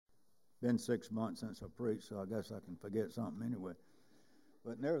been 6 months since I preached, so I guess I can forget something anyway.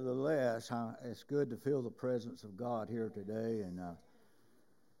 But nevertheless, it's good to feel the presence of God here today, and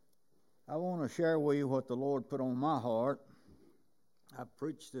I want to share with you what the Lord put on my heart. I've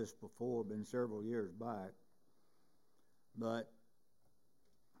preached this before, been several years back, but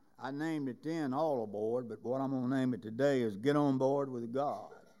I named it then All Aboard, but what I'm going to name it today is Get On Board with God.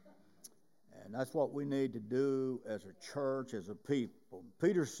 And that's what we need to do as a church, as a people.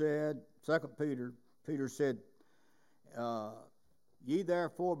 Peter said, 2 Peter said, Ye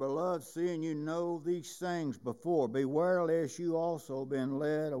therefore, beloved, seeing you know these things before, beware lest you also, being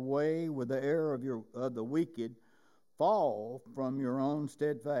led away with the error of the wicked, fall from your own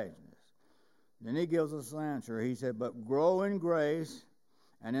steadfastness. Then he gives us an answer. He said, But grow in grace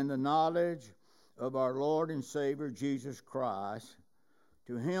and in the knowledge of our Lord and Savior Jesus Christ.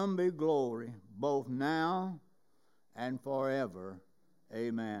 To him be glory, both now and forever.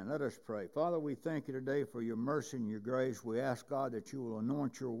 Amen. Let us pray. Father, we thank you today for your mercy and your grace. We ask, God, that you will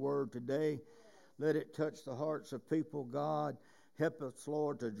anoint your word today. Let it touch the hearts of people, God. Help us,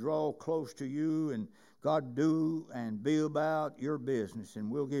 Lord, to draw close to you and, God, do and be about your business. And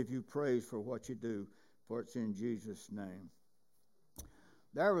we'll give you praise for what you do, for it's in Jesus' name.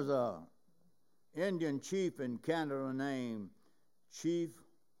 There was a Indian chief in Canada named Chief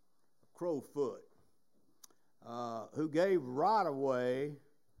Crowfoot, who gave right-of-way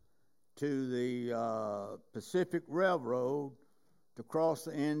to the Pacific Railroad to cross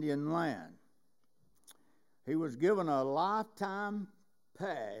the Indian land. He was given a lifetime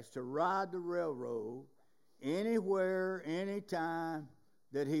pass to ride the railroad anywhere, anytime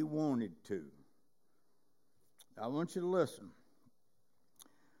that he wanted to. I want you to listen.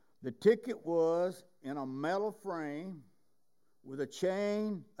 The ticket was in a metal frame with a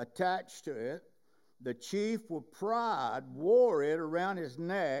chain attached to it. The chief with pride wore it around his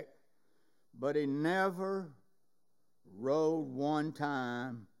neck, but he never rode one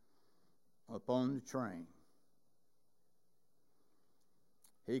time upon the train.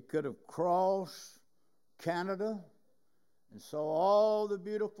 He could have crossed Canada and saw all the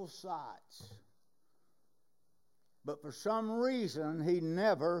beautiful sights, but for some reason he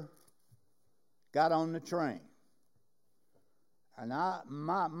never got on the train. And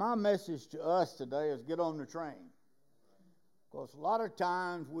my message to us today is get on the train. Because a lot of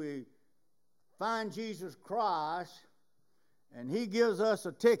times we find Jesus Christ and he gives us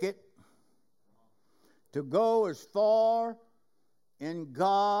a ticket to go as far in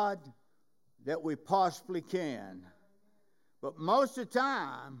God that we possibly can. But most of the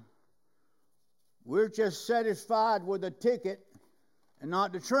time, we're just satisfied with the ticket and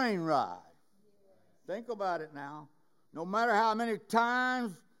not the train ride. Think about it now. No matter how many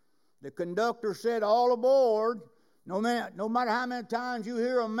times the conductor said all aboard, no matter how many times you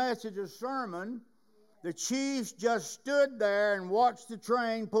hear a message or sermon, the chiefs just stood there and watched the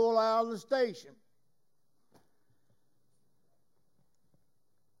train pull out of the station.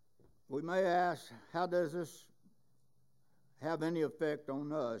 We may ask, how does this have any effect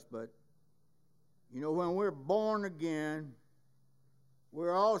on us? But, you know, when we're born again,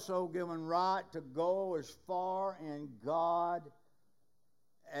 we're also given right to go as far in God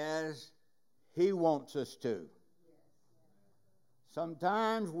as he wants us to.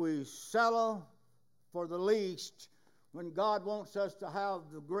 Sometimes we settle for the least when God wants us to have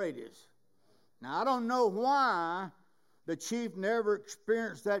the greatest. Now, I don't know why the chief never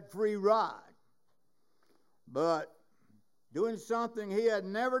experienced that free ride, but doing something he had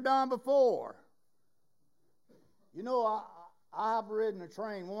never done before. You know, I've ridden a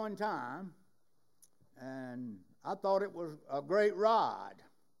train one time, and I thought it was a great ride.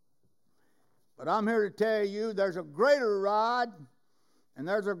 But I'm here to tell you there's a greater ride, and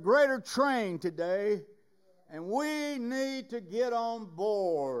there's a greater train today, and we need to get on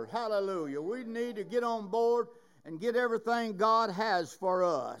board. Hallelujah. We need to get on board and get everything God has for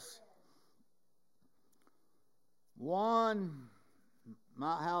us. One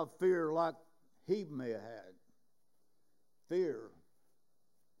might have fear like he may have had. Fear.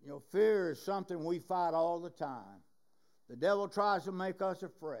 You know, fear is something we fight all the time. The devil tries to make us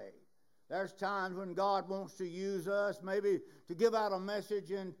afraid. There's times when God wants to use us, maybe to give out a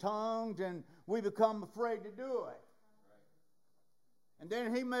message in tongues, and we become afraid to do it. And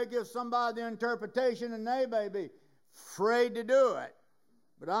then he may give somebody the interpretation, and they may be afraid to do it.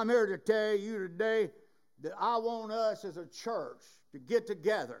 But I'm here to tell you today that I want us as a church to get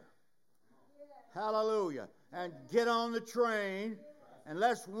together. Hallelujah. And get on the train, and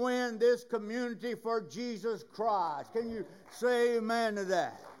let's win this community for Jesus Christ. Can you say amen to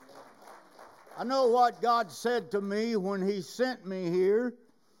that? I know what God said to me when he sent me here,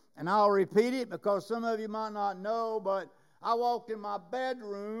 And I'll repeat it because some of you might not know, but I walked in my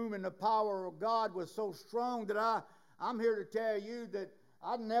bedroom and the power of God was so strong that I'm here to tell you that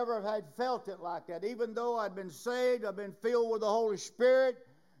I never had felt it like that. Even though I'd been saved, I've been filled with the Holy Spirit,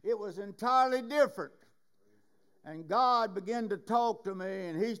 it was entirely different. And God began to talk to me,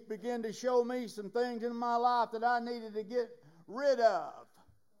 and He began to show me some things in my life that I needed to get rid of.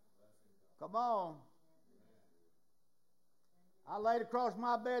 Come on. I laid across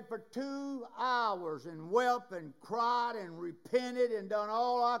my bed for 2 hours and wept and cried and repented and done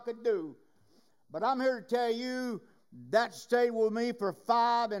all I could do. But I'm here to tell you, that stayed with me for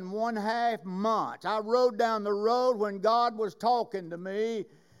 5.5 months. I rode down the road when God was talking to me.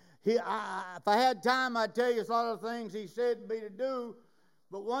 If I had time, I'd tell you a lot of things He said to me to do.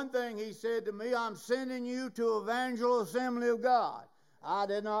 But one thing He said to me, I'm sending you to Evangel Assembly of God. I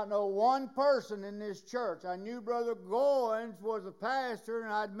did not know one person in this church. I knew Brother Goins was a pastor,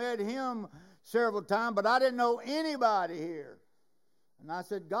 and I'd met him several times, but I didn't know anybody here. And I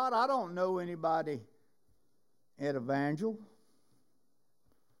said, God, I don't know anybody at Evangel.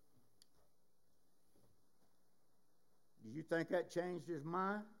 Did you think that changed his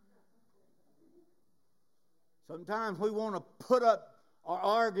mind? Sometimes we want to put up our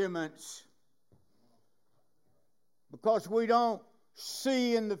arguments because we don't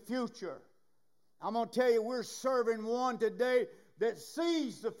see in the future. I'm going to tell you, we're serving one today that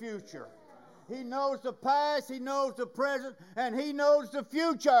sees the future. He knows the past, He knows the present, and He knows the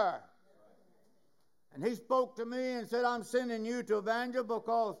future. And He spoke to me and said, I'm sending you to Evangel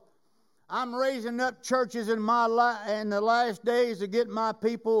because I'm raising up churches in the last days to get my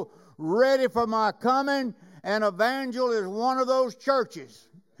people ready for my coming, and Evangel is one of those churches.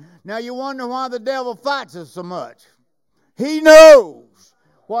 Now you wonder why the devil fights us so much. He knows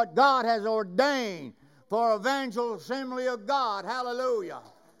what God has ordained for Evangel Assembly of God. Hallelujah.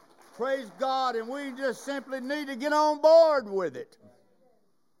 Praise God. And we just simply need to get on board with it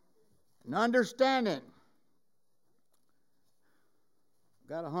and understand it.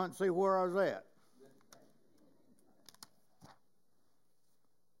 Got to hunt, see where I was at.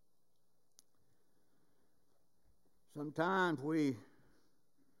 Sometimes we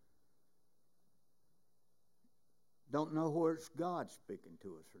don't know where it's God speaking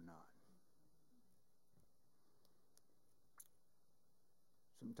to us or not.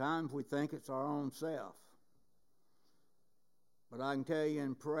 Sometimes we think it's our own self. But I can tell you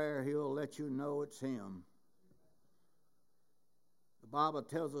in prayer, He'll let you know it's Him. The Bible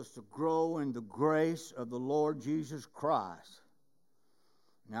tells us to grow in the grace of the Lord Jesus Christ.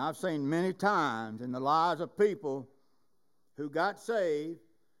 Now, I've seen many times in the lives of people who got saved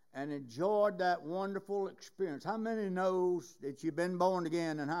and enjoyed that wonderful experience. How many knows that you've been born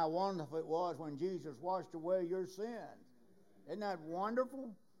again and how wonderful it was when Jesus washed away your sins? Isn't that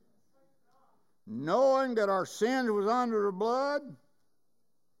wonderful? Knowing that our sins was under the blood.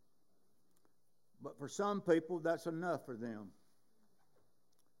 But for some people, that's enough for them.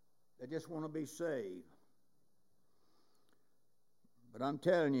 They just want to be saved. But I'm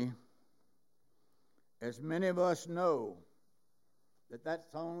telling you, as many of us know, that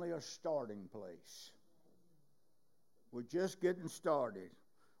that's only a starting place. We're just getting started.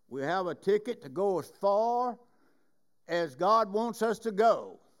 We have a ticket to go as far as God wants us to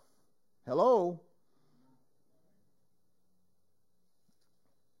go. Hello?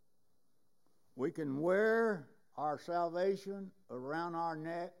 We can wear our salvation around our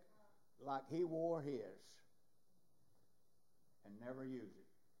neck like He wore His and never use it.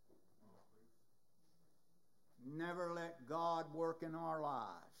 Never let God work in our lives.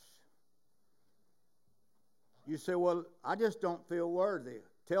 You say, well, I just don't feel worthy.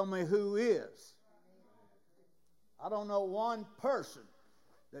 Tell me who is. I don't know one person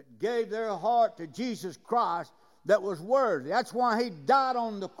that gave their heart to Jesus Christ that was worthy. That's why He died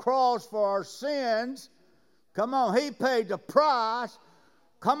on the cross for our sins. Come on, He paid the price.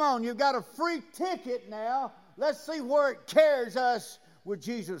 Come on, you've got a free ticket now. Let's see where it carries us with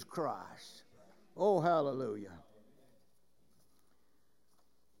Jesus Christ. Oh, hallelujah.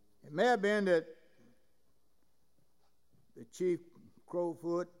 It may have been that the chief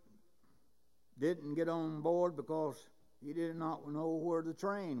Crowfoot didn't get on board because he did not know where the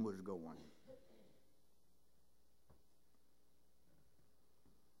train was going.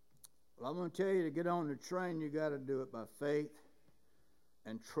 Well, I'm going to tell you, to get on the train, you got to do it by faith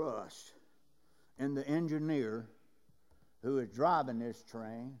and trust in the engineer who is driving this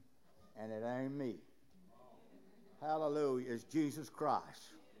train, and it ain't me. Hallelujah, it's Jesus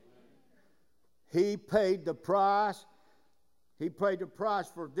Christ. He paid the price. He paid the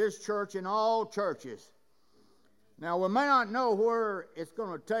price for this church and all churches. Now, we may not know where it's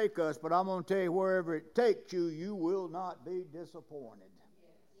going to take us, but I'm going to tell you, wherever it takes you, you will not be disappointed.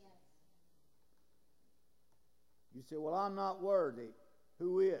 You say, well, I'm not worthy.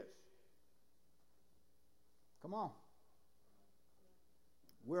 Who is? Come on.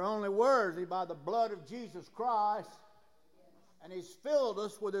 We're only worthy by the blood of Jesus Christ, and He's filled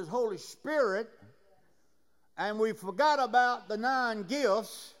us with His Holy Spirit, and we forgot about the 9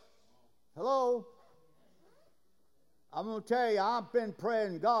 gifts. Hello? I'm going to tell you, I've been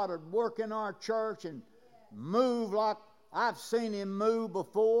praying God would work in our church and move like I've seen Him move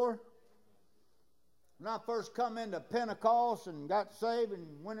before. When I first come into Pentecost and got saved and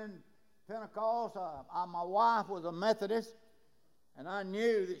went in Pentecost, my wife was a Methodist, and I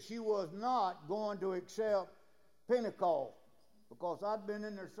knew that she was not going to accept Pentecost, because I'd been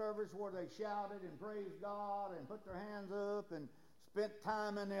in their service where they shouted and praised God and put their hands up and spent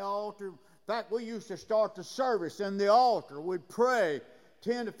time in the altar. In fact, we used to start the service in the altar. We'd pray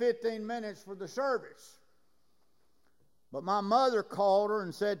 10 to 15 minutes for the service. But my mother called her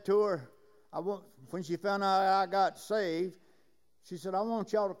and said to her, when she found out I got saved, she said, I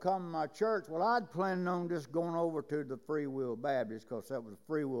want y'all to come to my church. Well, I'd planned on just going over to the Free Will Baptist, because that was a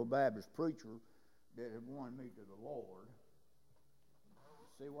Free Will Baptist preacher that had won me to the Lord.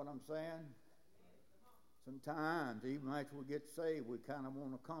 See what I'm saying? Sometimes, even after we get saved, we kind of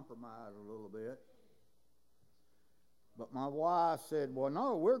want to compromise a little bit. But my wife said, well,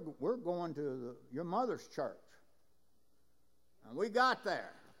 no, we're going to your mother's church. And we got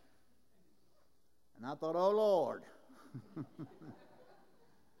there. And I thought, oh, Lord.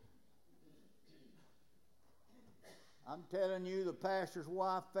 I'm telling you, the pastor's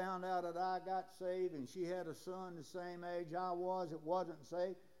wife found out that I got saved, and she had a son the same age I was that wasn't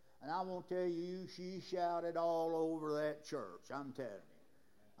saved. And I won't tell you, she shouted all over that church. I'm telling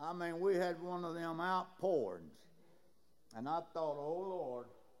you. I mean, we had one of them outpourings. And I thought, oh, Lord,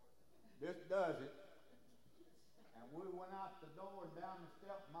 this does it. And we went out the door and down the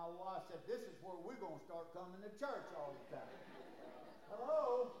steps. My wife said, this is where we're going to start coming to church all the time.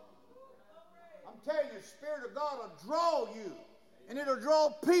 Hello? I'm telling you, the Spirit of God will draw you. And it'll draw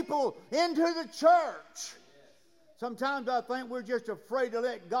people into the church. Sometimes I think we're just afraid to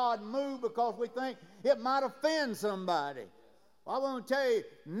let God move because we think it might offend somebody. I want to tell you,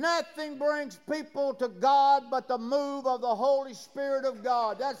 nothing brings people to God but the move of the Holy Spirit of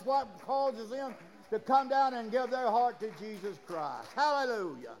God. That's what causes them to come down and give their heart to Jesus Christ.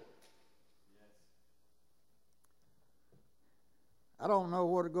 Hallelujah. I don't know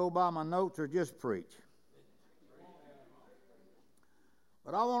where to go by my notes or just preach.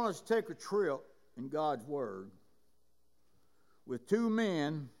 But I want us to take a trip in God's Word with 2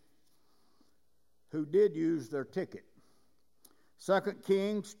 men who did use their ticket. 2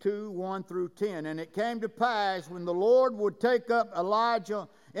 Kings 2, 1 through 10. And it came to pass, when the Lord would take up Elijah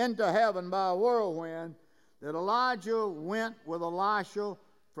into heaven by a whirlwind, that Elijah went with Elisha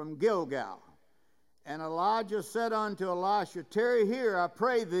from Gilgal. And Elijah said unto Elisha, tarry here, I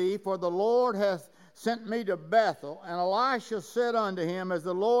pray thee, for the Lord hath sent me to Bethel. And Elisha said unto him, as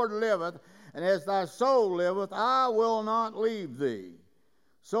the Lord liveth, and as thy soul liveth, I will not leave thee.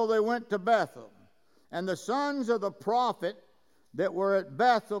 So they went to Bethel. And the sons of the prophet that were at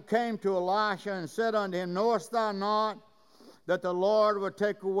Bethel came to Elisha and said unto him, knowest thou not that the Lord will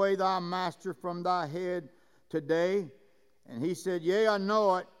take away thy master from thy head today? And he said, yea, I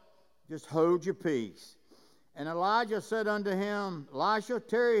know it. Just hold your peace. And Elijah said unto him, Elisha,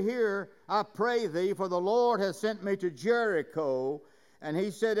 tarry here, I pray thee, for the Lord hath sent me to Jericho. And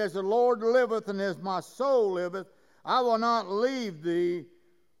he said, as the Lord liveth and as my soul liveth, I will not leave thee.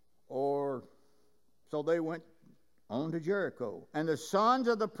 So they went on to Jericho. And the sons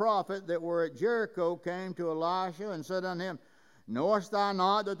of the prophet that were at Jericho came to Elisha and said unto him, knowest thou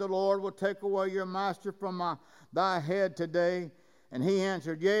not that the Lord will take away your master from thy head today? And he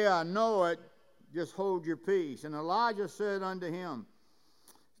answered, yea, I know it. Just hold your peace. And Elijah said unto him,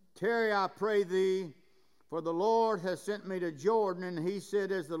 tarry, I pray thee, for the Lord has sent me to Jordan. And he said,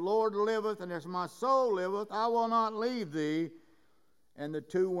 as the Lord liveth and as my soul liveth, I will not leave thee. And the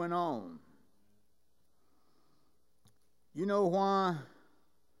 2 went on. You know why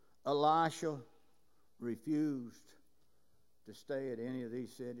Elisha refused to stay at any of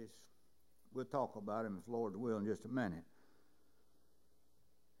these cities? We'll talk about him, if Lord's will, in just a minute.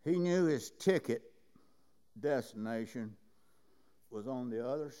 He knew his ticket destination was on the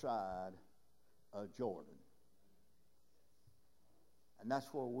other side of Jordan. And that's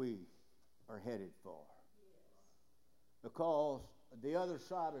where we are headed for. Because the other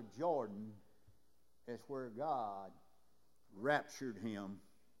side of Jordan is where God raptured him,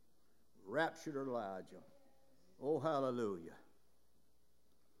 raptured Elijah Oh, hallelujah.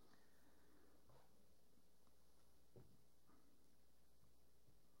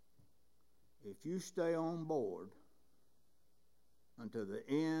 If you stay on board until the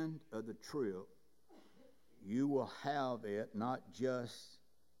end of the trip, you will have it, not just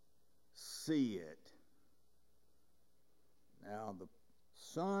see it. Now, the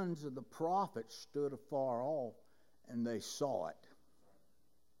sons of the prophets stood afar off, and they saw it.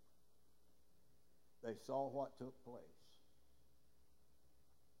 They saw what took place.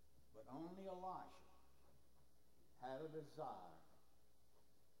 But only Elisha had a desire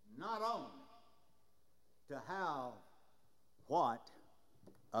not only to have what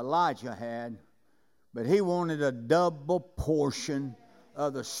Elijah had, but he wanted a double portion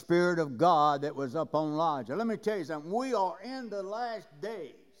of the Spirit of God that was upon Elijah. Let me tell you something. We are in the last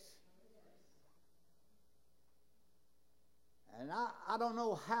days. And I don't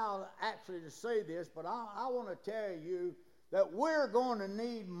know how actually to say this, but I want to tell you that we're going to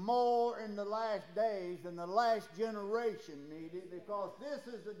need more in the last days than the last generation needed, because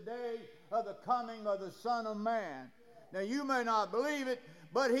this is the day of the coming of the Son of Man. Now, you may not believe it,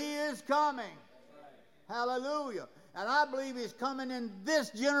 but He is coming. Hallelujah. And I believe He's coming in this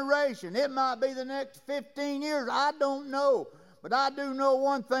generation. It might be the next 15 years. I don't know. But I do know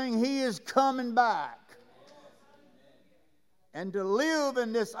one thing. He is coming back. And to live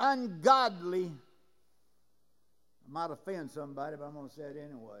in this ungodly, I might offend somebody, but I'm going to say it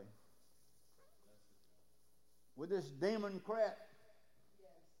anyway. With this Democrat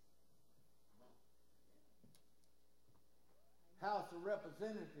House of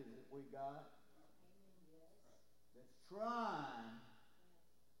Representatives that we got, that's trying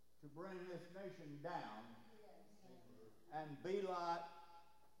to bring this nation down and be like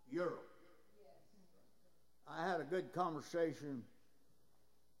Europe. I had a good conversation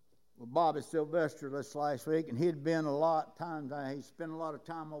with Bobby Sylvester this last week, and he'd been a lot of times. He spent a lot of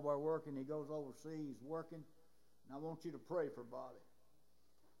time over there working. He goes overseas working, and I want you to pray for Bobby.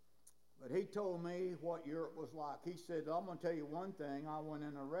 But he told me what Europe was like. He said, I'm going to tell you one thing. I went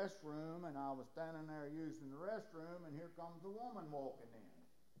in a restroom, and I was standing there using the restroom, and here comes a woman walking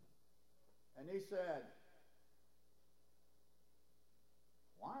in. And he said,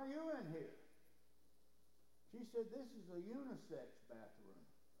 why are you in here? She said, this is a unisex bathroom.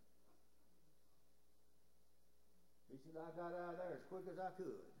 He said, I got out of there as quick as I could.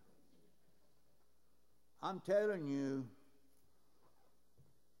 I'm telling you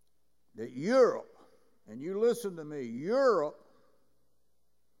that Europe, and you listen to me, Europe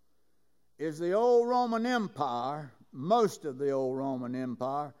is the old Roman Empire, most of the old Roman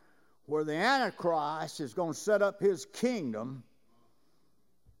Empire, where the Antichrist is going to set up his kingdom.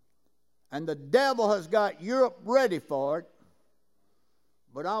 And the devil has got Europe ready for it.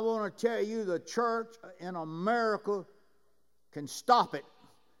 But I want to tell you, the church in America can stop it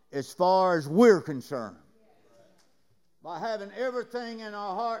as far as we're concerned. By having everything in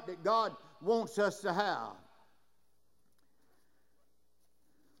our heart that God wants us to have.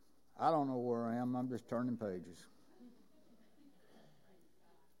 I don't know where I am. I'm just turning pages.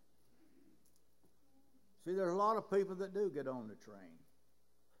 See, there's a lot of people that do get on the train.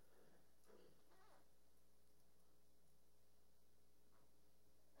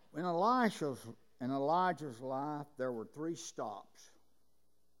 In Elijah's life, there were 3 stops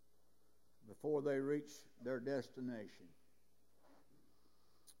before they reached their destination.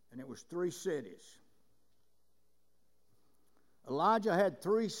 And it was 3 cities. Elijah had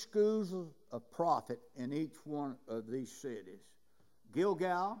 3 schools of prophet in each one of these cities: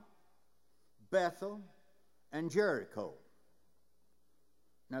 Gilgal, Bethel, and Jericho.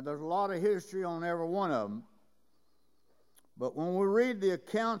 Now, there's a lot of history on every one of them. But when we read the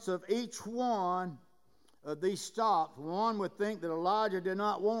accounts of each one of these stops, one would think that Elijah did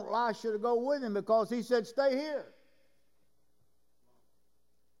not want Elisha to go with him, because he said, stay here.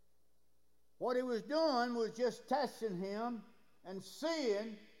 What he was doing was just testing him and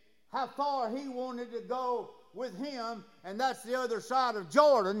seeing how far he wanted to go with him, and that's the other side of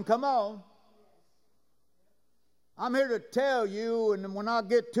Jordan. Come on. I'm here to tell you, and when I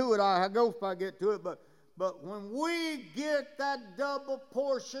get to it, I go if I get to it, but when we get that double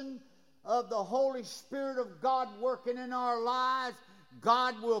portion of the Holy Spirit of God working in our lives,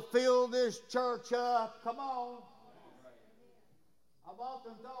 God will fill this church up. Come on. I've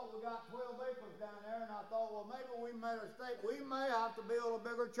often thought we got 12 acres down there, and I thought, well, maybe we made a mistake. We may have to build a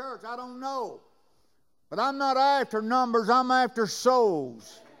bigger church. I don't know. But I'm not after numbers. I'm after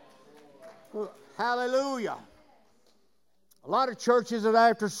souls. Hallelujah. A lot of churches are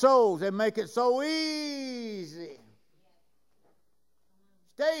after souls. They make it so easy.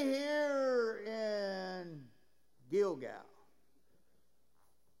 Stay here in Gilgal.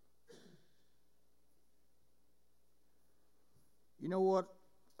 You know what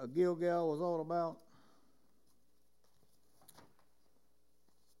a Gilgal was all about?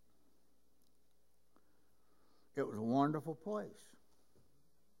 It was a wonderful place.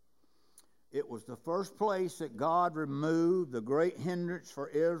 It was the first place that God removed the great hindrance for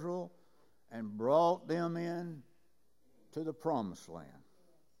Israel and brought them in to the promised land.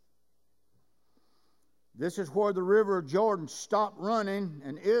 This is where the river of Jordan stopped running,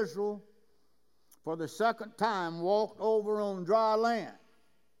 and Israel, for the second time, walked over on dry land.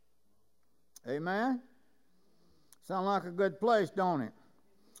 Amen? Sound like a good place, don't it?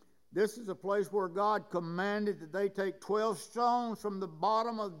 This is a place where God commanded that they take 12 stones from the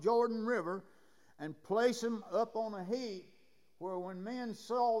bottom of Jordan River and place them up on a heap, where when men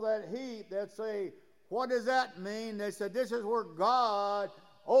saw that heap, they'd say, what does that mean? They said, this is where God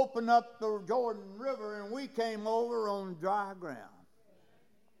opened up the Jordan River and we came over on dry ground.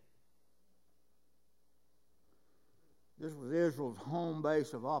 This was Israel's home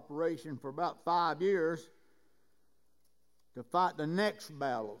base of operation for about 5 years to fight the next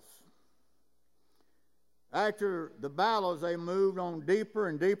battles. After the battles, they moved on deeper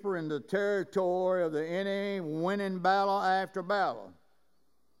and deeper into the territory of the enemy, winning battle after battle.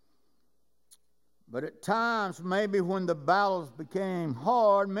 But at times, maybe when the battles became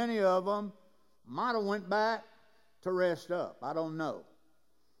hard, many of them might have went back to rest up. I don't know.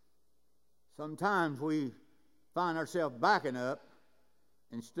 Sometimes we find ourselves backing up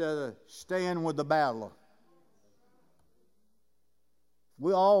instead of staying with the battle.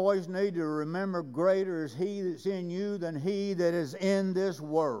 We always need to remember, greater is He that's in you than he that is in this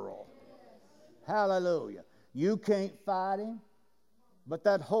world. Hallelujah. You can't fight him, but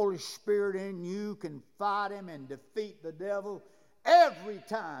that Holy Spirit in you can fight him and defeat the devil every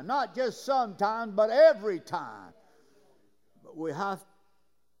time. Not just sometimes, but every time. But we have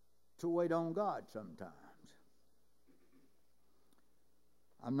to wait on God sometimes.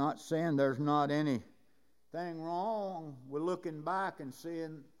 I'm not saying there's not anything wrong with looking back and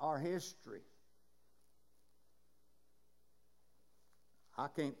seeing our history. I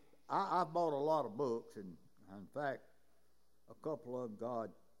bought a lot of books, and in fact, a couple of them, God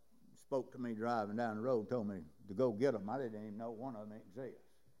spoke to me driving down the road, told me to go get them. I didn't even know one of them exists.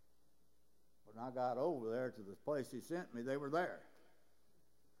 When I got over there to the place He sent me, they were there.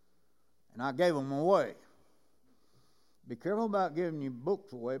 And I gave them away. Be careful about giving your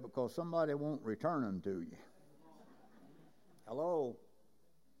books away, because somebody won't return them to you. Hello?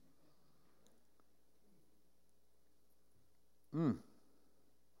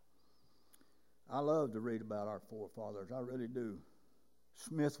 I love to read about our forefathers. I really do.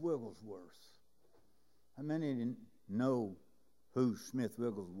 Smith Wigglesworth. How many didn't know who Smith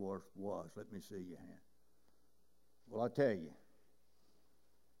Wigglesworth was? Let me see your hand. Well, I tell you,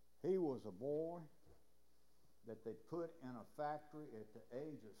 he was a boy that they put in a factory at the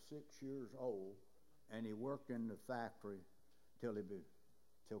age of 6 years old, and he worked in the factory till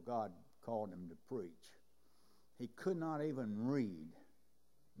God called him to preach. He could not even read,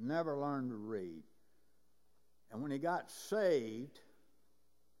 never learned to read. And when he got saved,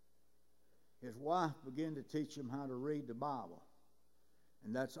 his wife began to teach him how to read the Bible.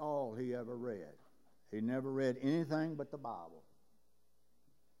 And that's all he ever read. He never read anything but the Bible.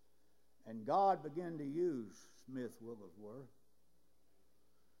 And God began to use Smith Wigglesworth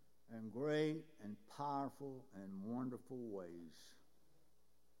in great and powerful and wonderful ways.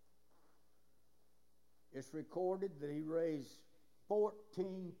 It's recorded that he raised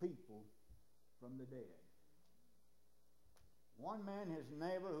 14 people from the dead. One man, his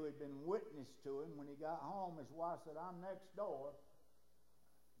neighbor, who had been witness to him, when he got home, his wife said, I'm next door.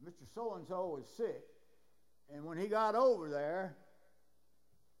 Mr. So-and-so was sick. And when he got over there,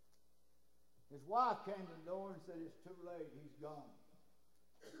 his wife came to the door and said, it's too late, he's gone.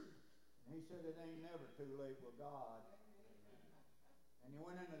 And he said, it ain't never too late with God. And he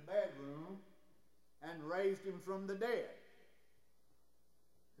went in the bedroom and raised him from the dead.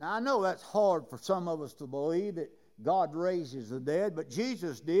 Now, I know that's hard for some of us to believe, that God raises the dead, but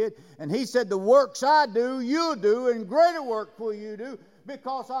Jesus did. And He said, the works I do, you'll do, and greater work will you do,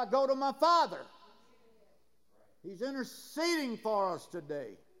 because I go to my Father. He's interceding for us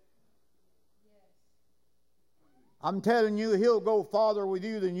today. I'm telling you, He'll go farther with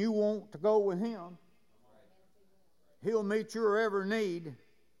you than you want to go with Him. He'll meet your every need.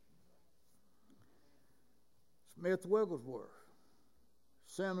 Smith Wigglesworth,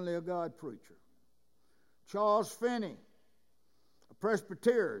 Assembly of God preacher. Charles Finney, a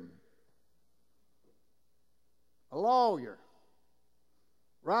Presbyterian, a lawyer,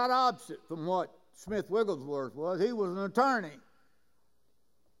 right opposite from what Smith Wigglesworth was. He was an attorney.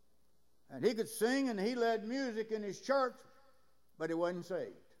 And he could sing and he led music in his church, but he wasn't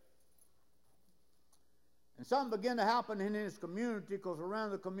saved. And something began to happen in his community, because around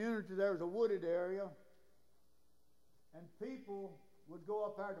the community there was a wooded area. And people would go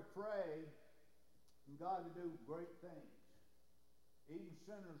up there to pray, and God would do great things. Even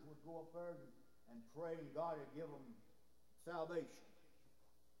sinners would go up there and pray, and God would give them salvation.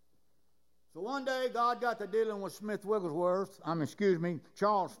 So one day, God got to dealing with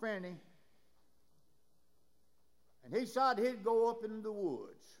Charles Finney, and he decided he'd go up into the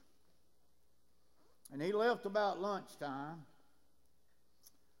woods. And he left about lunchtime,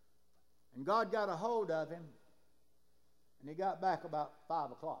 and God got a hold of him, and he got back about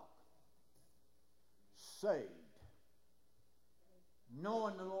 5 o'clock. Saved.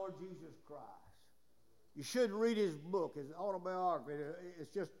 Knowing the Lord Jesus Christ. You should read his book, his autobiography.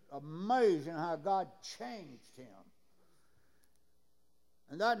 It's just amazing how God changed him.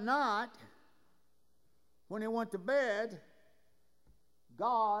 And that night, when he went to bed,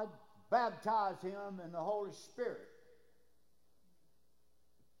 God baptized him in the Holy Spirit.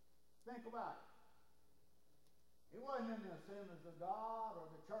 Think about it. He wasn't in the Assemblies of God or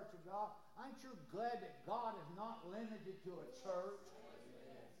the Church of God. Aren't you glad that God is not limited to a church?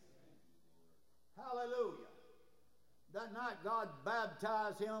 Hallelujah. That night God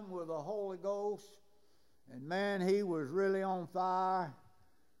baptized him with the Holy Ghost. And man, he was really on fire.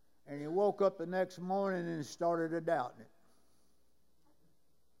 And he woke up the next morning and started to doubt it.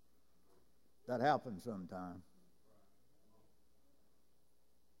 That happens sometime.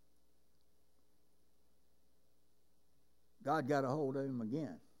 God got a hold of him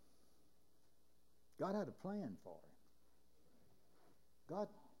again. God had a plan for him.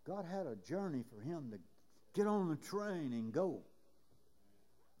 God had a journey for him to get on the train and go.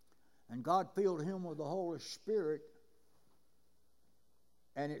 And God filled him with the Holy Spirit.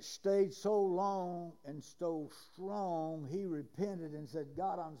 And it stayed so long and so strong, he repented and said,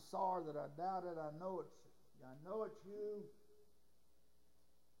 God, I'm sorry that I doubted. I know it's you.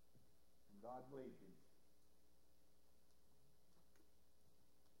 And God believed him.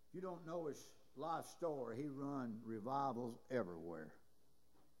 If you don't know his life story, he run revivals everywhere.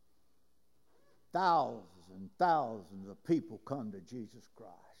 Thousands and thousands of people come to Jesus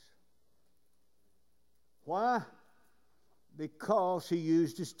Christ. Why? Because he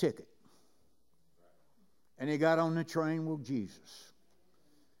used his ticket. And he got on the train with Jesus.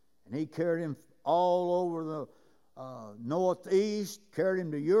 And he carried him all over the northeast, carried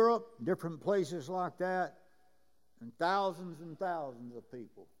him to Europe, different places like that. And thousands of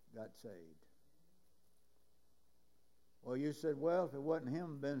people got saved. Well, you said, well, if it wasn't him,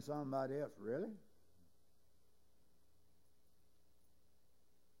 it'd been somebody else. Really?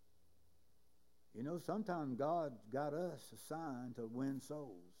 You know, sometimes God's got us assigned to win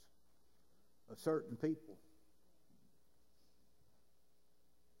souls of certain people.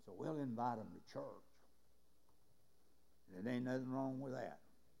 So we'll invite them to church. And there ain't nothing wrong with that.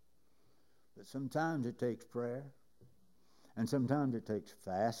 But sometimes it takes prayer. And sometimes it takes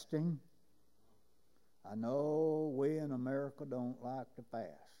fasting. I know we in America don't like to fast.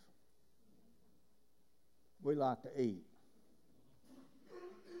 We like to eat.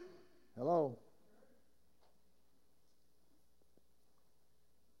 Hello?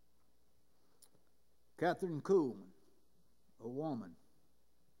 Catherine Kuhlman, a woman.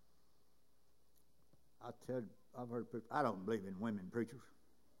 I've heard people, I don't believe in women preachers.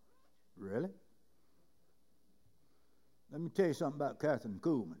 Really? Let me tell you something about Catherine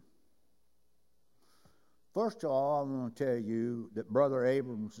Kuhlman. First of all, I want to tell you that Brother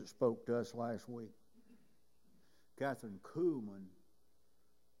Abrams that spoke to us last week, Catherine Kuhlman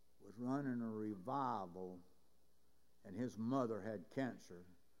was running a revival, and his mother had cancer.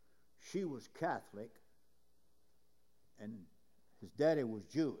 She was Catholic, and his daddy was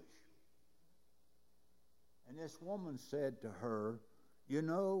Jewish. And this woman said to her, you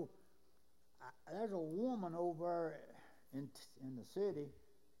know, there's a woman over in the city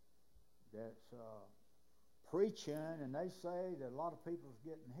that's preaching, and they say that a lot of people's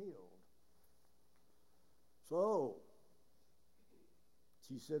getting healed. So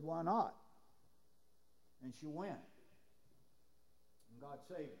she said, why not? And she went. And God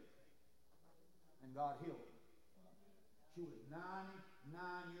saved her. And God healed her. She was 99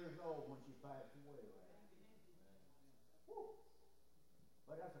 years old when she passed away. Woo.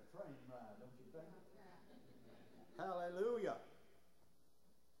 But that's a train ride, don't you think? Hallelujah.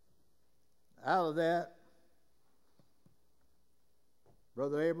 Out of that,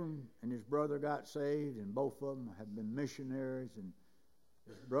 Brother Abram and his brother got saved, and both of them have been missionaries, and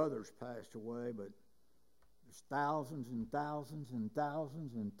His brothers passed away, but there's thousands and thousands and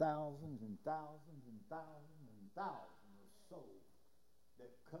thousands and thousands and thousands and thousands and thousands of souls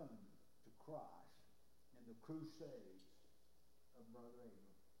that come to Christ in the crusades of Brother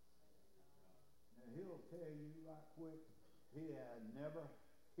Abram. Now he'll tell you right quick, he had never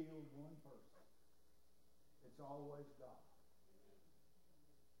healed one person. It's always God.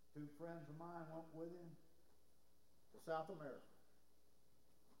 Two friends of mine went with him to South America.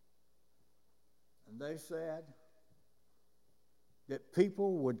 And they said that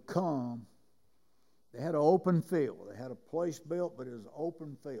people would come. They had an open field. They had a place built, but it was an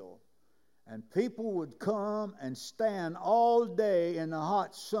open field. And people would come and stand all day in the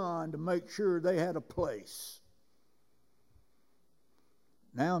hot sun to make sure they had a place.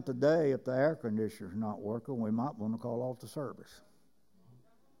 Now today, if the air conditioner's not working, we might want to call off the service.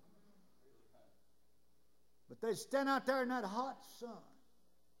 But they'd stand out there in that hot sun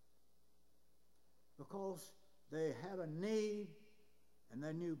because they had a need and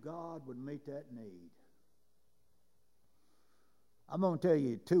they knew God would meet that need. I'm going to tell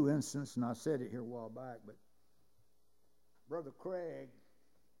you two instances, and I said it here a while back, but Brother Craig,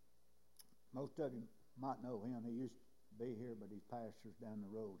 most of you might know him. He used to be here, but he pastors down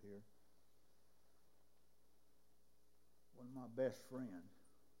the road here. One of my best friends.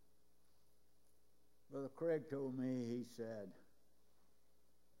 Brother Craig told me, he said,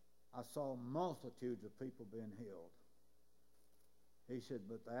 I saw multitudes of people being healed. He said,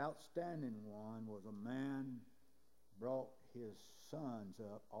 but the outstanding one was a man brought his sons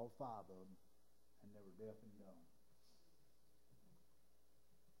up, all five of them, and they were deaf and dumb.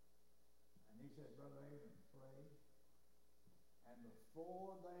 And he said, Brother Abram prayed, and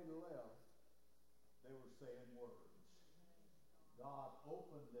before they left, they were saying words. God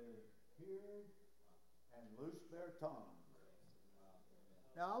opened their hearing and loosed their tongue.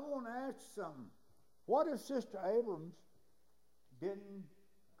 Now, I want to ask you something. What if Sister Abrams didn't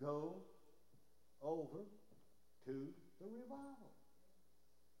go over to the revival?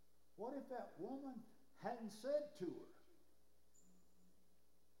 What if that woman hadn't said to her,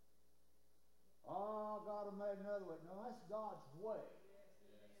 oh, God will make another way? No, that's God's way.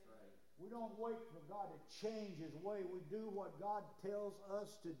 We don't wait for God to change His way. We do what God tells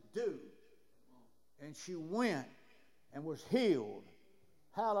us to do. And she went and was healed.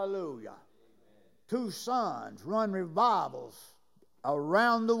 Hallelujah. Amen. Two sons run revivals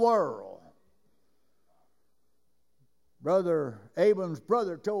around the world. Brother Abram's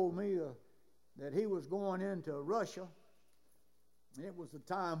brother told me that he was going into Russia. It was the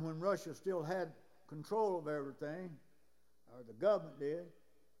time when Russia still had control of everything, or the government did.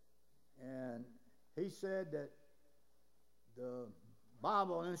 And he said that the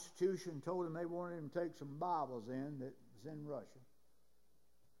Bible institution told him they wanted him to take some Bibles in that was in Russia.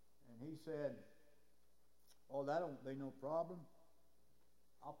 And he said, oh, that don't be no problem.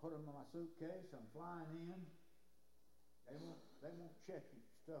 I'll put them in my suitcase. I'm flying in. They won't check your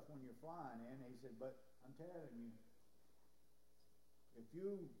stuff when you're flying in. He said, but I'm telling you, if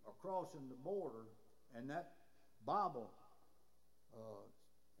you are crossing the border, and that Bible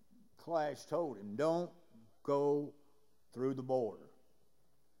class told him, don't go through the border.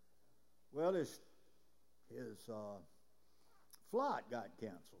 Well, his flight got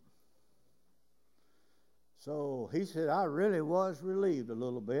canceled. So he said, I really was relieved a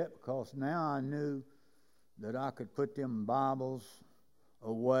little bit because now I knew that I could put them Bibles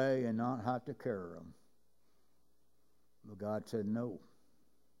away and not have to carry them. But God said, no.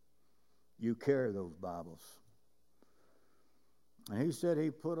 You carry those Bibles. And he said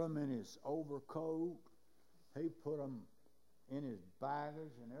he put them in his overcoat. He put them in his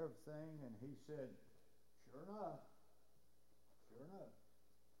baggage and everything. And he said, sure enough, when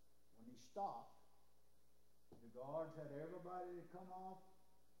he stopped, the guards had everybody to come off.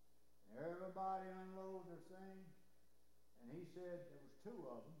 Everybody unload their thing. And he said, there was two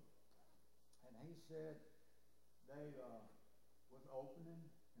of them. And he said they was opening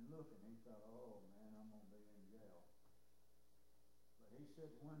and looking. He thought, oh man, I'm going to be in jail. But he said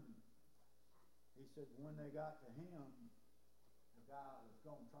when they got to him, the guy was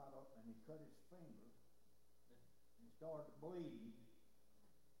going to try to, and he cut his finger and started to bleed.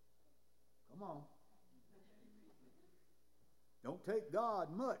 Come on. Don't take God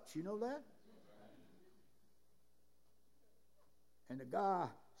much, you know that? And the guy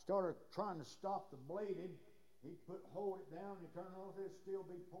started trying to stop the bleeding. He hold it down, he turned off, it'd still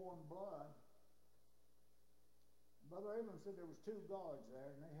be pouring blood. Brother Abram said there was two guards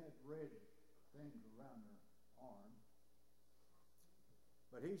there, and they had red things around their arm.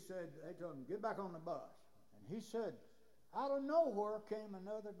 But he said, they told him, get back on the bus. And he said, Out of nowhere came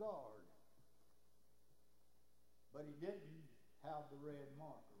another guard. But he didn't have the red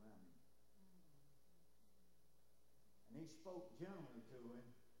mark around him. And he spoke gently to him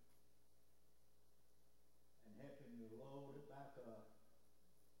and helped him to load it back up.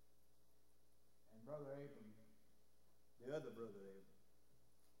 And Brother Abram, the other Brother Abram,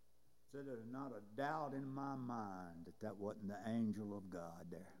 said there's not a doubt in my mind that that wasn't the angel of God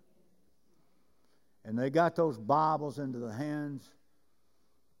there. And they got those Bibles into the hands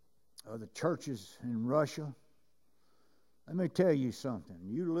of the churches in Russia. Let me tell you something.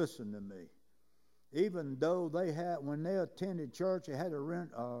 You listen to me. Even though they had, when they attended church, they had to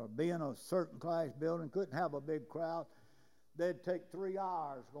rent or be in a certain class building, couldn't have a big crowd. They'd take 3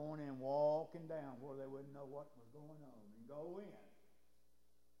 hours going in, walking down where they wouldn't know what was going on, and go in.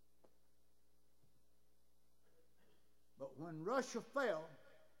 But when Russia fell,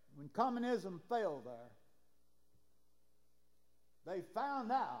 when communism fell there, they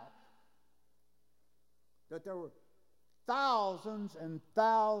found out that there were thousands and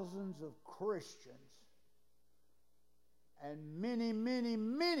thousands of Christians, and many, many,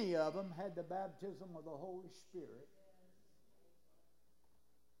 many of them had the baptism of the Holy Spirit.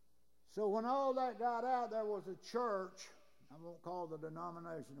 So when all that got out, there was a church, I won't call the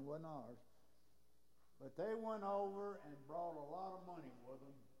denomination, it wasn't ours, but they went over and brought a lot of money with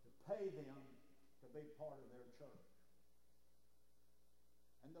them to pay them to be part of their church.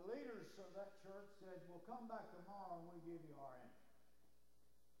 And the leaders of that church said, we'll come back tomorrow and we'll give you our answer.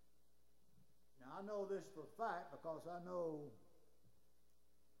 Now, I know this for a fact because I know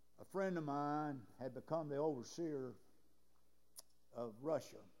a friend of mine had become the overseer of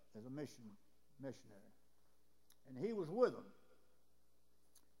Russia as a missionary. And he was with them.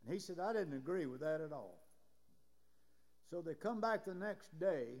 And he said, I didn't agree with that at all. So they come back the next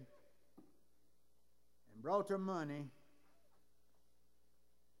day and brought their money.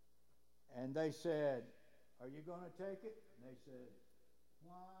 And they said, are you going to take it? And they said,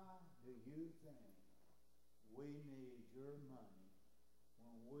 why do you think we need your money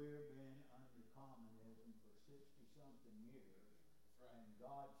when we've been under communism for 60-something years, and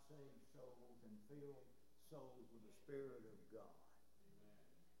God saved souls and filled souls with the Spirit of God?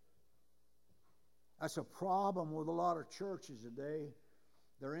 That's a problem with a lot of churches today.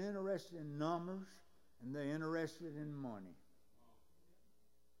 They're interested in numbers and they're interested in money.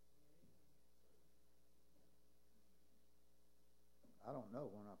 I don't know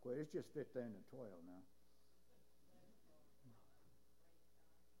when I quit. It's just 15 to 12 now.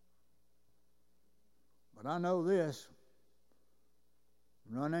 But I know this.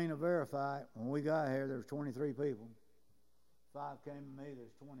 Run ain't a verified. When we got here, there was 23 people. 5 came to me,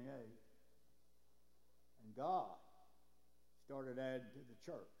 there's 28. And God started adding to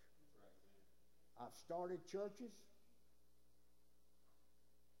the church. I've started churches,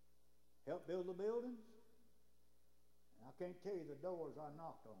 helped build the buildings, and I can't tell you the doors I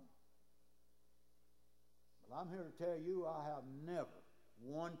knocked on. But I'm here to tell you I have never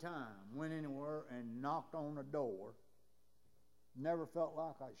one time went anywhere and knocked on a door. Never felt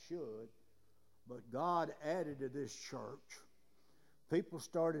like I should, but God added to this church. People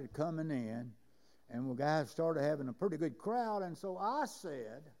started coming in, and we guys started having a pretty good crowd, and so I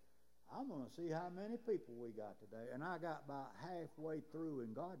said, I'm going to see how many people we got today. And I got about halfway through,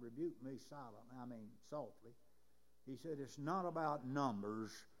 and God rebuked me softly. He said, it's not about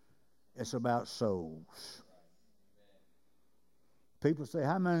numbers, it's about souls. People say,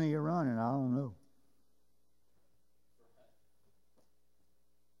 how many are you running? I don't know.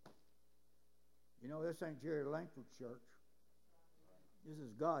 You know, this ain't Jerry Langford's church. This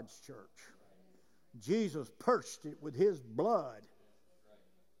is God's church. Jesus purchased it with His blood.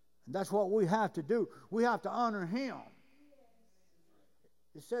 And that's what we have to do. We have to honor Him.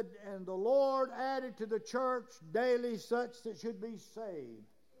 It said, and the Lord added to the church daily such that should be saved.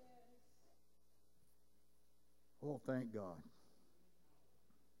 Oh, thank God.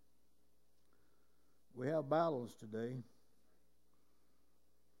 We have battles today,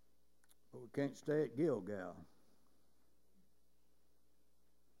 but we can't stay at Gilgal.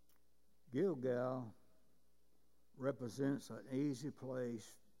 Gilgal represents an easy place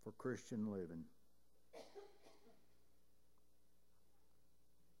for Christian living.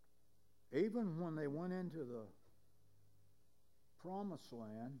 Even when they went into the promised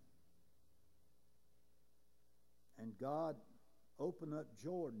land and God opened up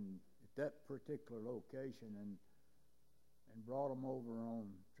Jordan at that particular location and brought them over on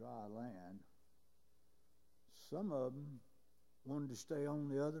dry land, some of them wanted to stay on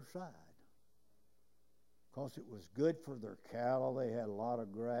the other side because it was good for their cattle. They had a lot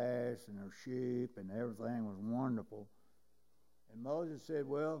of grass and their sheep and everything was wonderful. And Moses said,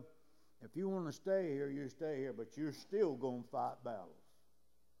 well, if you want to stay here, you stay here, but you're still going to fight battles.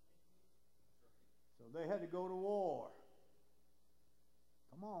 So they had to go to war.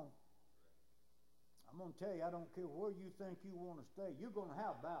 Come on. I'm going to tell you, I don't care where you think you want to stay, you're going to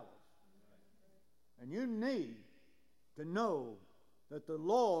have battles. And you need to know that the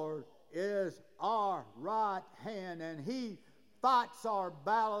Lord is our right hand, and He fights our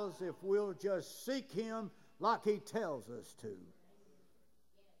battles if we'll just seek Him like He tells us to.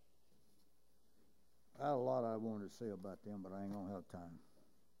 I had a lot I wanted to say about them, but I ain't going to have time.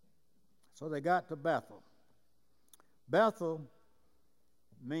 So they got to Bethel. Bethel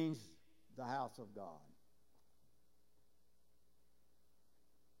means the house of God.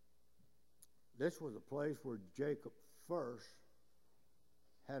 This was a place where Jacob first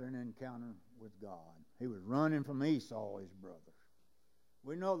had an encounter with God. He was running from Esau, his brother.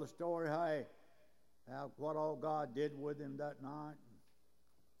 We know the story, how what all God did with him that night.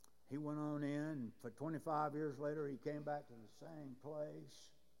 He went on in, and for 25 years later, he came back to the same place.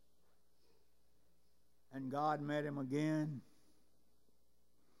 And God met him again.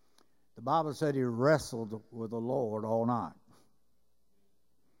 The Bible said he wrestled with the Lord all night.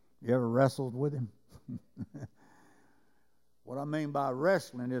 You ever wrestled with Him? What I mean by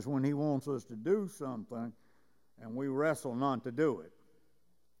wrestling is when He wants us to do something and we wrestle not to do it.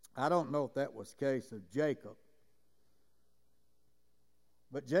 I don't know if that was the case of Jacob.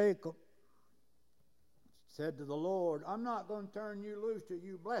 But Jacob said to the Lord, I'm not going to turn you loose till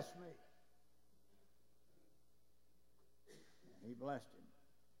you bless me. And He blessed him.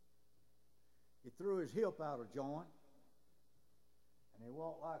 He threw his hip out of joint. And he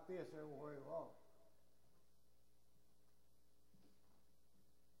walked like this everywhere he walked.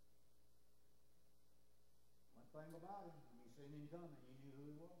 One thing about him, when you seen him coming, you knew who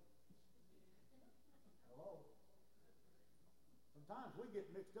he was. Hello. Sometimes we get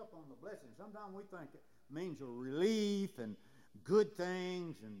mixed up on the blessing. Sometimes we think it means a relief and good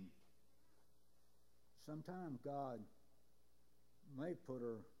things, and sometimes God may put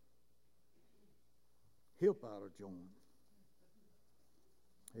her hip out of joint.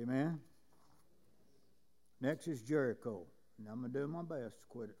 Amen. Next is Jericho. And I'm going to do my best to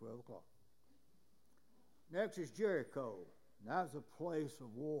quit at 12 o'clock. Next is Jericho. That was a place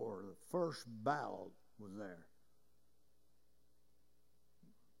of war. The first battle was there.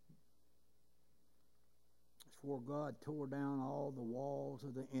 It's where God tore down all the walls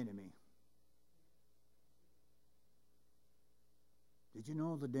of the enemy. Did you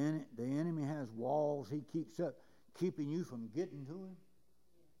know the enemy has walls he keeps up, keeping you from getting to him?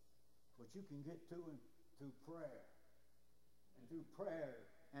 But you can get to him through prayer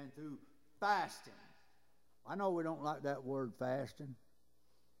and through fasting. I know we don't like that word fasting.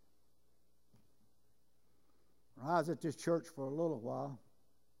 When I was at this church for a little while,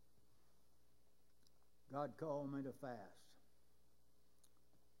 God called me to fast.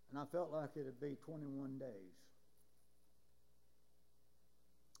 And I felt like it would be 21 days.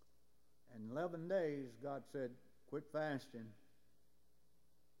 In 11 days, God said, quit fasting.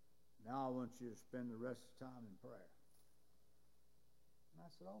 Now I want you to spend the rest of the time in prayer. And I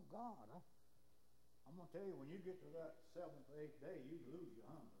said, oh God, I'm going to tell you, when you get to that 7th or 8th day, you lose your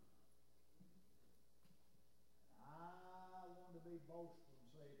hunger. I want to be boastful and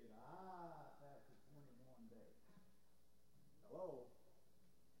say that I fasted 21 days. Hello?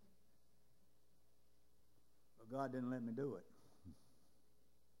 But God didn't let me do it.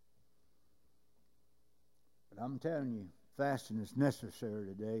 But I'm telling you, fasting is necessary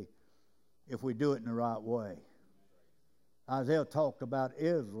today if we do it in the right way. Isaiah talked about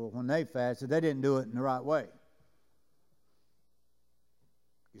Israel when they fasted. They didn't do it in the right way.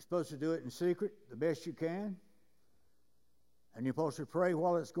 You're supposed to do it in secret the best you can. And you're supposed to pray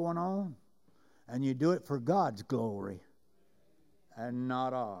while it's going on. And you do it for God's glory and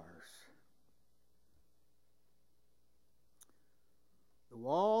not ours. The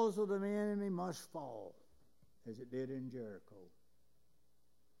walls of the enemy must fall, as it did in Jericho.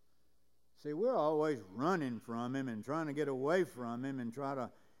 See, we're always running from him and trying to get away from him and try to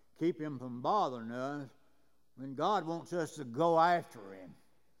keep him from bothering us, when God wants us to go after him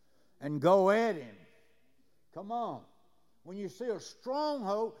and go at him. Come on. When you see a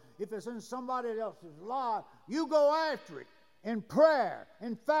stronghold, if it's in somebody else's life, you go after it in prayer,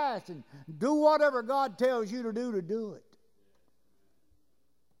 in fasting. Do whatever God tells you to do it.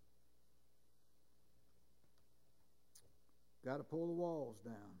 Got to pull the walls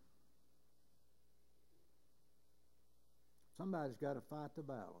down. Somebody's got to fight the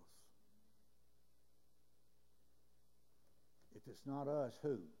battles. If it's not us,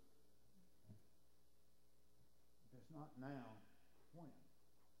 who? If it's not now, When?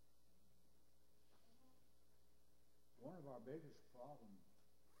 One of our biggest problems,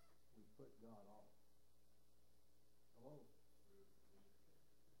 we put God off. Hello?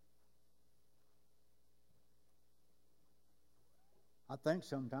 I think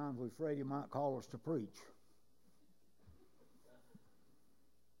sometimes we're afraid He might call us to preach.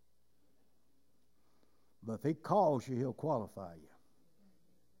 But if He calls you, He'll qualify you.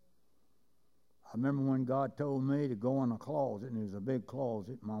 I remember when God told me to go in a closet, and it was a big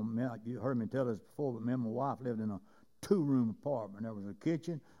closet. You heard me tell this before, but me and my wife lived in a 2-room apartment. There was a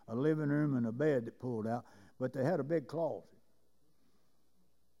kitchen, a living room, and a bed that pulled out, but they had a big closet.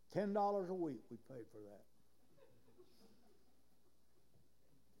 $10 a week we paid for that.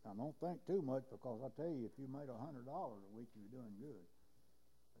 Now, don't think too much, because I tell you, if you made $100 a week, you're doing good.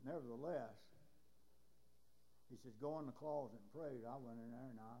 But nevertheless, he says, go in the closet and pray. I went in there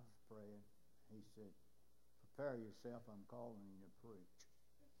and I was praying. He said, prepare yourself, I'm calling you to preach.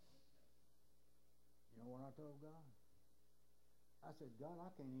 You know what I told God? I said, God, I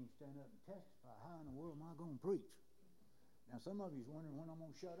can't even stand up and testify. How in the world am I going to preach? Now, some of you is wondering when I'm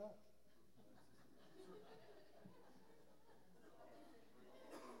going to shut up.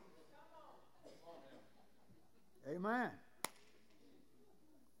 Amen.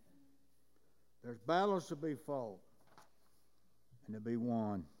 There's battles to be fought and to be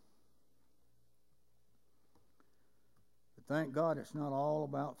won. But thank God it's not all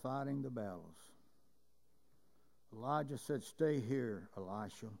about fighting the battles. Elijah said, stay here,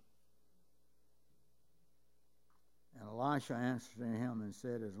 Elisha. And Elisha answered him and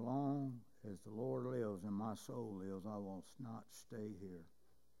said, as long as the Lord lives and my soul lives, I will not stay here.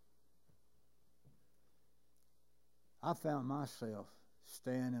 I found myself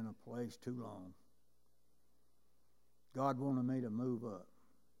staying in a place too long. God wanted me to move up,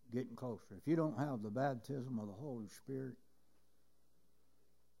 getting closer. If you don't have the baptism of the Holy Spirit,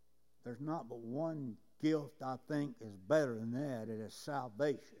 there's not but one gift I think is better than that. It is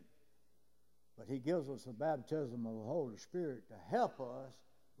salvation. But He gives us the baptism of the Holy Spirit to help us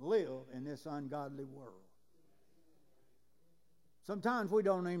live in this ungodly world. Sometimes we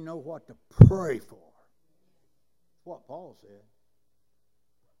don't even know what to pray for. That's what Paul said.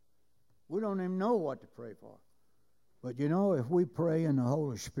 We don't even know what to pray for. But you know, if we pray in the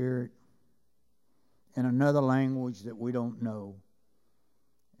Holy Spirit in another language that we don't know,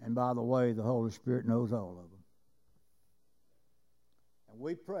 and by the way, the Holy Spirit knows all of them. And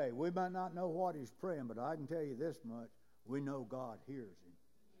we pray. We might not know what He's praying, but I can tell you this much. We know God hears Him.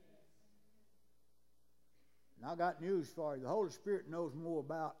 And I got news for you. The Holy Spirit knows more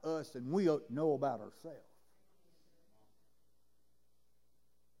about us than we know about ourselves.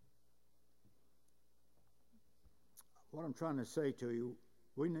 What I'm trying to say to you,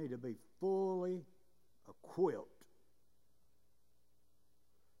 we need to be fully equipped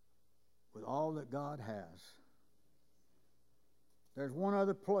with all that God has. There's one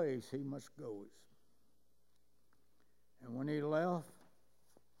other place he must go. And when he left,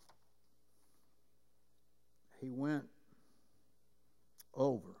 he went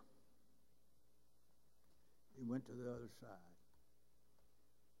over. He went to the other side.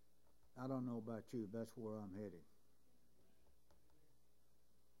 I don't know about you, but that's where I'm headed.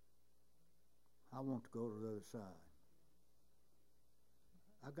 I want to go to the other side.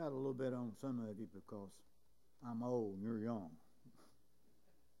 I got a little bit on some of you because I'm old and you're young.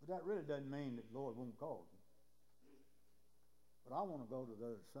 But that really doesn't mean that the Lord won't call you. But I want to go to the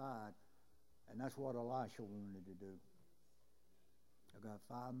other side, and that's what Elisha wanted to do. I got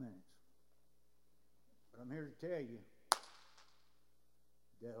 5 minutes. But I'm here to tell you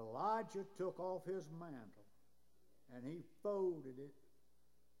that Elijah took off his mantle and he folded it,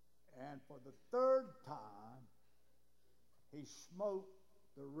 and for the third time he smote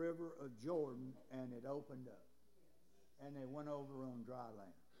the river of Jordan, and it opened up, and they went over on dry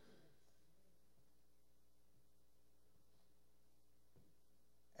land.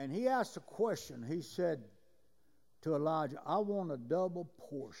 And he asked a question. He said to Elijah, I want a double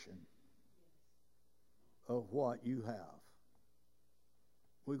portion of what you have.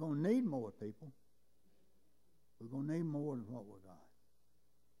 We're going to need more, people. We're going to need more than what we got.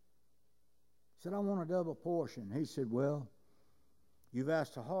 He said, I want a double portion. He said, well, you've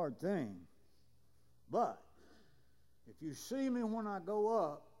asked a hard thing, but if you see me when I go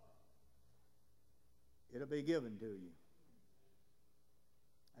up, it'll be given to you.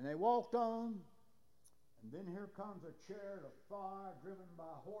 And they walked on, and then here comes a chariot of fire driven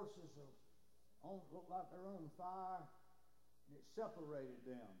by horses that looked like they're on fire, and it separated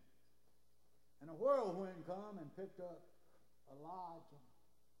them. And a whirlwind come and picked up Elijah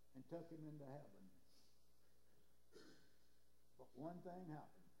and took him into heaven. But one thing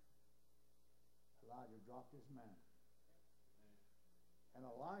happened. Elijah dropped his mantle. And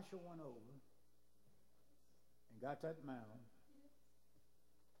Elisha went over and got that mantle.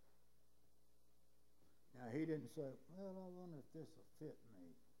 Now, he didn't say, well, I wonder if this will fit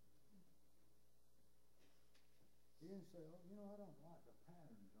me. He didn't say, oh, you know, I don't like the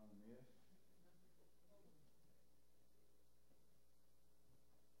patterns on this.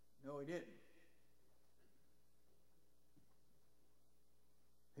 No, he didn't.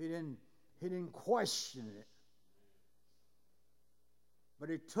 He didn't question it. But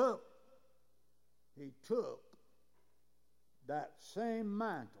he took that same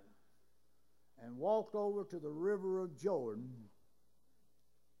mantle and walked over to the river of Jordan,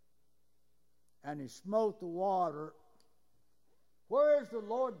 and he smote the water. Where is the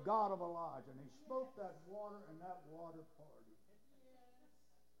Lord God of Elijah? And he smote that water, and that water parted.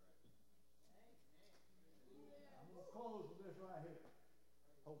 I'm going to close with this right here,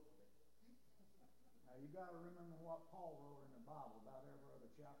 hopefully. Now, you got to remember what Paul wrote in the Bible about every other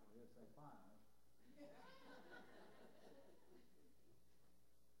chapter if they find it.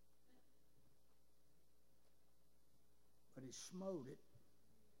 But he smote it,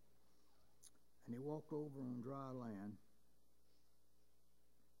 and he walked over on dry land.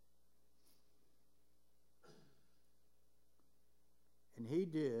 And he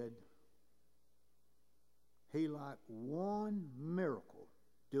like one miracle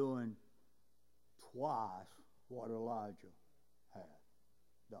doing twice what Elijah had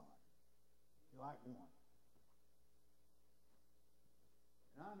done. He like one.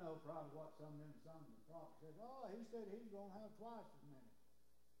 And I know probably what some of them sons of the prophet said, oh, he said he's going to have twice as many.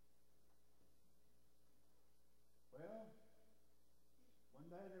 Well, one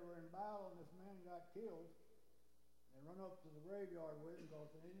day they were in battle and this man got killed. They run up to the graveyard with him because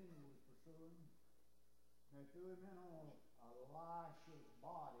the enemy was pursuing him. And they threw him in on Elisha's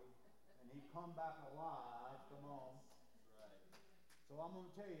body, and he come back alive. Come on. Right. So I'm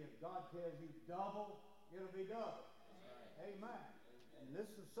going to tell you, if God tells you double, it'll be double. Right. Amen. And this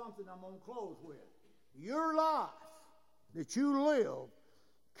is something I'm going to close with. Your life that you live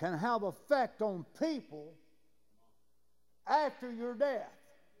can have effect on people after your death.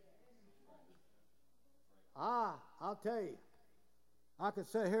 I'll tell you, I could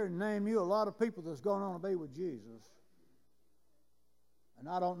sit here and name you a lot of people that's going on to be with Jesus. And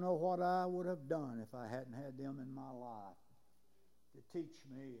I don't know what I would have done if I hadn't had them in my life to teach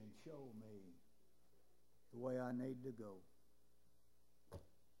me and show me the way I need to go.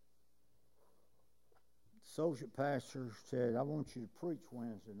 The associate pastor said, I want you to preach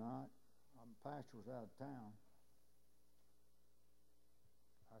Wednesday night. The pastor was out of town.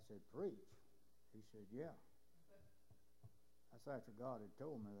 I said, preach? He said, yeah. That's after God had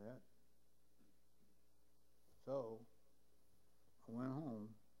told me that. So I went home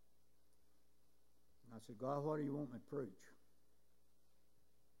and I said, God, what do you want me to preach?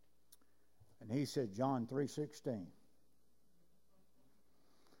 And he said, John 3:16.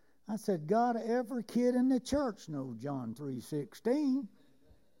 I said, God, every kid in the church knows John 3:16.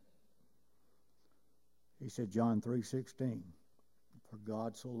 He said, John 3:16. For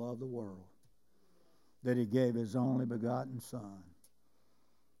God so loved the world that he gave his only begotten Son,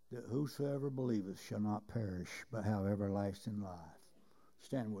 that whosoever believeth shall not perish, but have everlasting life.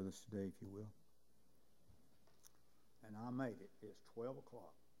 Stand with us today, if you will. And I made it. It's 12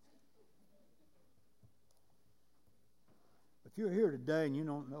 o'clock. If you're here today and you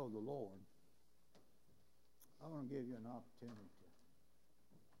don't know the Lord, I want to give you an opportunity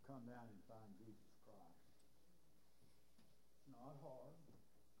to come down and find Jesus Christ. It's not hard.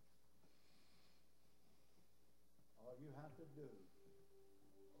 All you have to do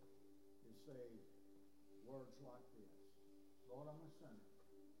is say words like this. Lord, I'm a sinner.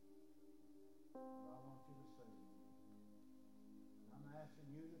 I want you to save me. And I'm asking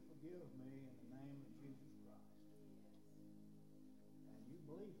you to forgive me in the name of Jesus Christ. And you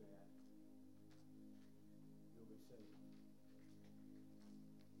believe that, you'll be saved.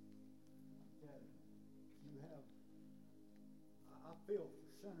 I'm telling you, you have, I feel for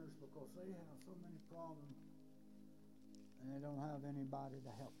sinners because they have so many problems and they don't have anybody to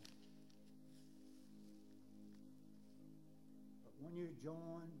help them. But when you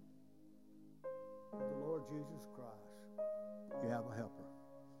join with the Lord Jesus Christ, you have a helper.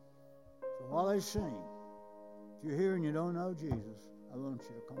 So while they sing, if you're here and you don't know Jesus, I want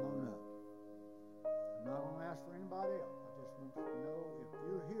you to come on up. I'm not going to ask for anybody else. I just want you to know if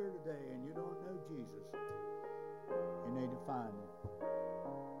you're here today and you don't know Jesus, you need to find him.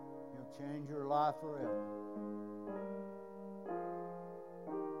 He'll change your life forever.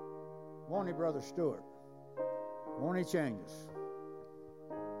 Won't he, Brother Stewart? Won't he change us?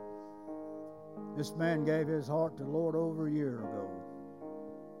 This man gave his heart to the Lord over a year ago.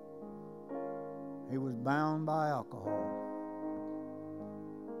 He was bound by alcohol.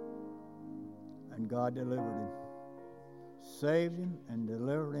 And God delivered him. Saved him and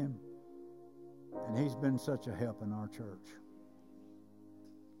delivered him. And he's been such a help in our church.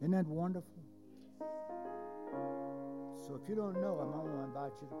 Isn't that wonderful? So if you don't know him, I want to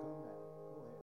invite you to come down.